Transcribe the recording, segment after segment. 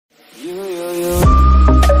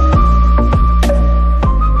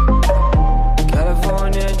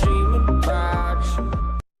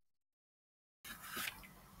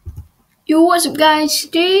What's up guys,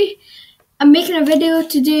 today I'm making a video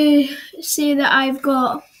to say that I've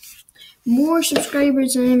got more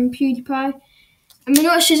subscribers than PewDiePie. I mean,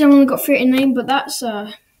 it says I've only got 39, but that's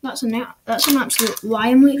an absolute lie.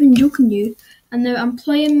 I'm not even joking you. And now I'm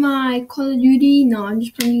playing my Call of Duty. No, I'm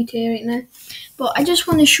just playing GTA right now. But I just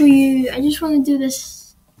want to show you, I just want to do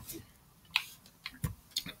this.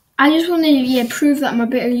 I just want to prove that I'm a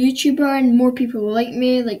better YouTuber and more people will like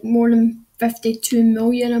me, like more than 52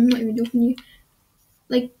 million. I'm not even joking you.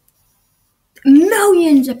 Like,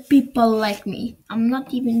 millions of people like me. I'm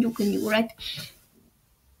not even joking you, right?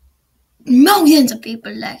 Millions of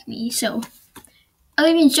people like me. So I'll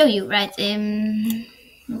even show you, right?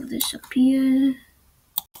 Move this up here.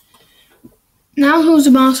 Now who's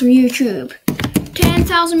the boss of YouTube?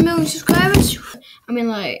 10,000 million subscribers. I mean,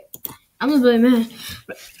 like, I'm the bloody man.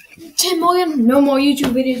 10 million, no more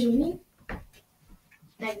YouTube videos with me.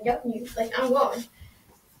 Like, I'm going.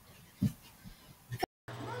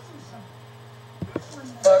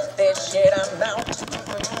 Fuck that shit, I'm out.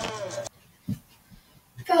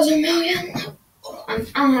 1,000 million.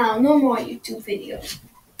 I'll have no more YouTube videos.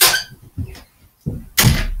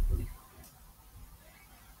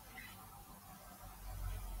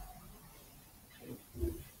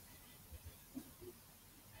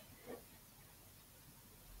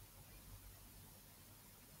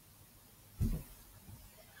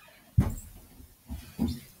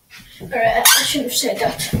 Alright, I should have said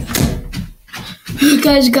that. You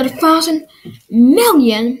guys got 1,000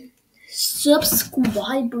 million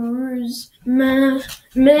subscribers. Meh.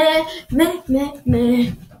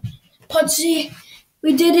 Pudsey,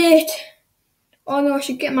 we did it. Oh no, I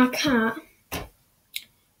should get my cat.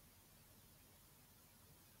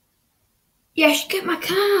 Yeah, I should get my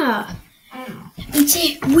cat. And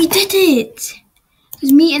say, we did it.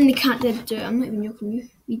 Because me and the cat did it. I'm not even joking you.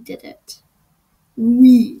 We did it.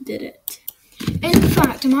 We did it. In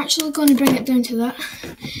fact, I'm actually going to bring it down to that.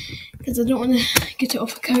 Because I don't want to get it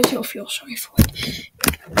off the couch. I'll feel sorry for it.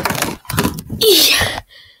 Yeah.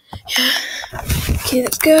 Okay,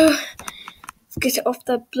 let's go. Let's get it off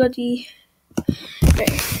the bloody...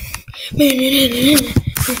 Right.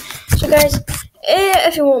 So guys,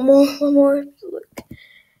 if you want one more, look.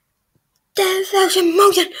 10,000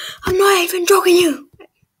 million! I'm not even joking you!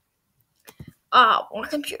 My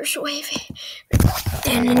computer's so heavy.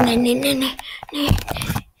 Running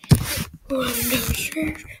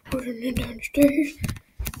downstairs. Running down the stairs.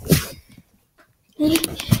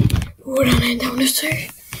 Running down the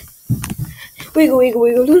stairs. Wiggle, wiggle,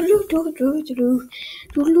 wiggle. You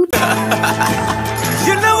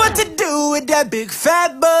know what to do with that big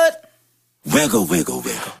fat butt. Wiggle, wiggle,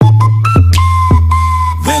 wiggle.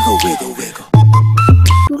 Wiggle, wiggle, wiggle.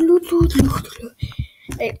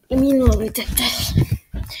 Hey, let me know we did this.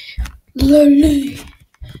 Lily.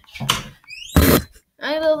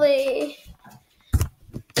 Hi, Lily.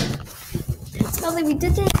 Lily, we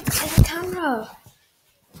did it. At the camera.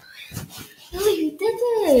 Lily, we did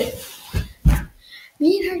it.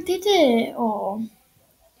 Me and her did it. Oh.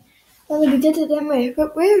 Lily, we did it that way.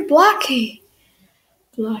 But where's Blackie?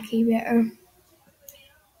 Blackie better.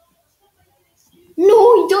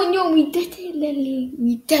 No, you don't know. We did it, Lily.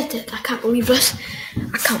 We did it. I can't believe this.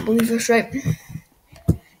 I can't believe this, right?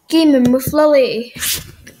 Gaming with Lily.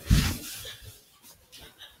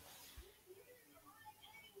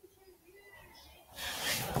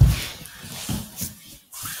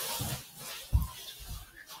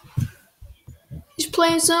 He's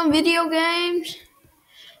playing some video games.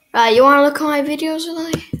 Right, you want to look at my videos,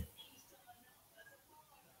 Lily?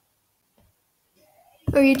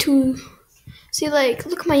 Or are you too... See, like,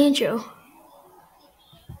 look at my intro.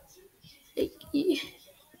 Like, yeah.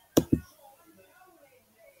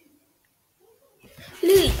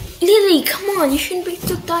 Lily, come on. You shouldn't be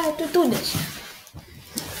too tired to do this.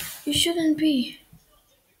 You shouldn't be.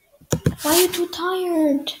 Why are you too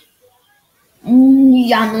tired?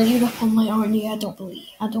 Yeah, no, you're up on my arm. Yeah, I don't believe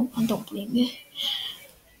you.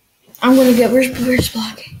 I'm gonna get, where's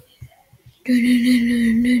Blackie?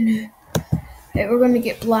 No. Right, we're gonna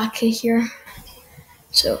get Blackie here.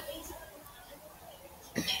 So,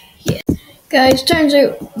 yeah. Guys, turns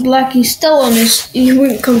out Blackie's still on this. He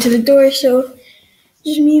wouldn't come to the door, so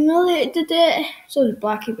just me and Lily did it. So did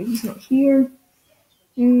Blackie, but he's not here.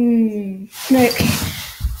 Right.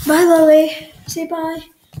 Bye, Lily. Say bye.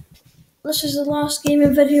 This is the last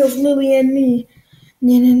gaming video of Lily and me.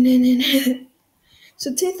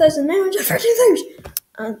 So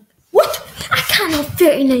 2,930,000. What? I can't have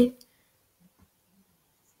 39.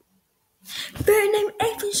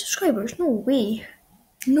 39 subscribers. No way.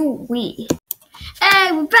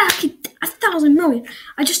 Hey, we're back at 1,000 million.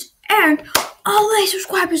 I just earned all my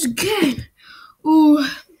subscribers again. Ooh.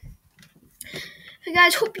 Hey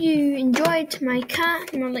guys, hope you enjoyed my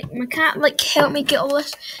cat. My cat helped me get all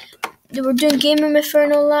this. They were doing gaming with her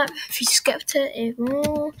and all that. If you skipped it, it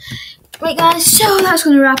will. Right guys, so that's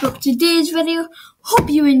going to wrap up today's video. Hope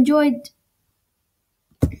you enjoyed.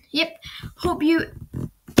 Hope you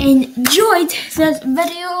enjoyed this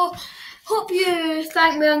video. Hope you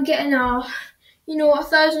thank me on getting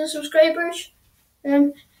 1,000 subscribers.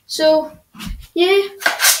 So yeah,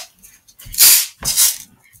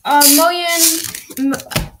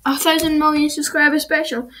 1,000 million subscriber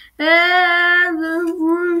special.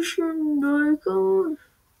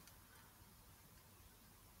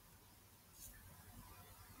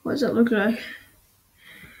 What does that look like?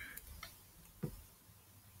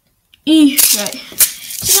 Right.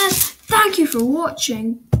 So guys, thank you for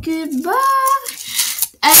watching. Goodbye.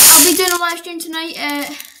 I'll be doing a live stream tonight.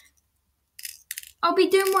 I'll be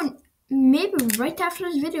doing one maybe right after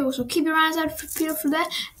this video, so keep your eyes out for that.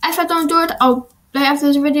 If I don't do it, right after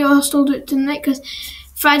this video, I'll still do it tonight because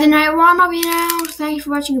Friday night warm up. Thank you for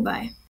watching. Goodbye.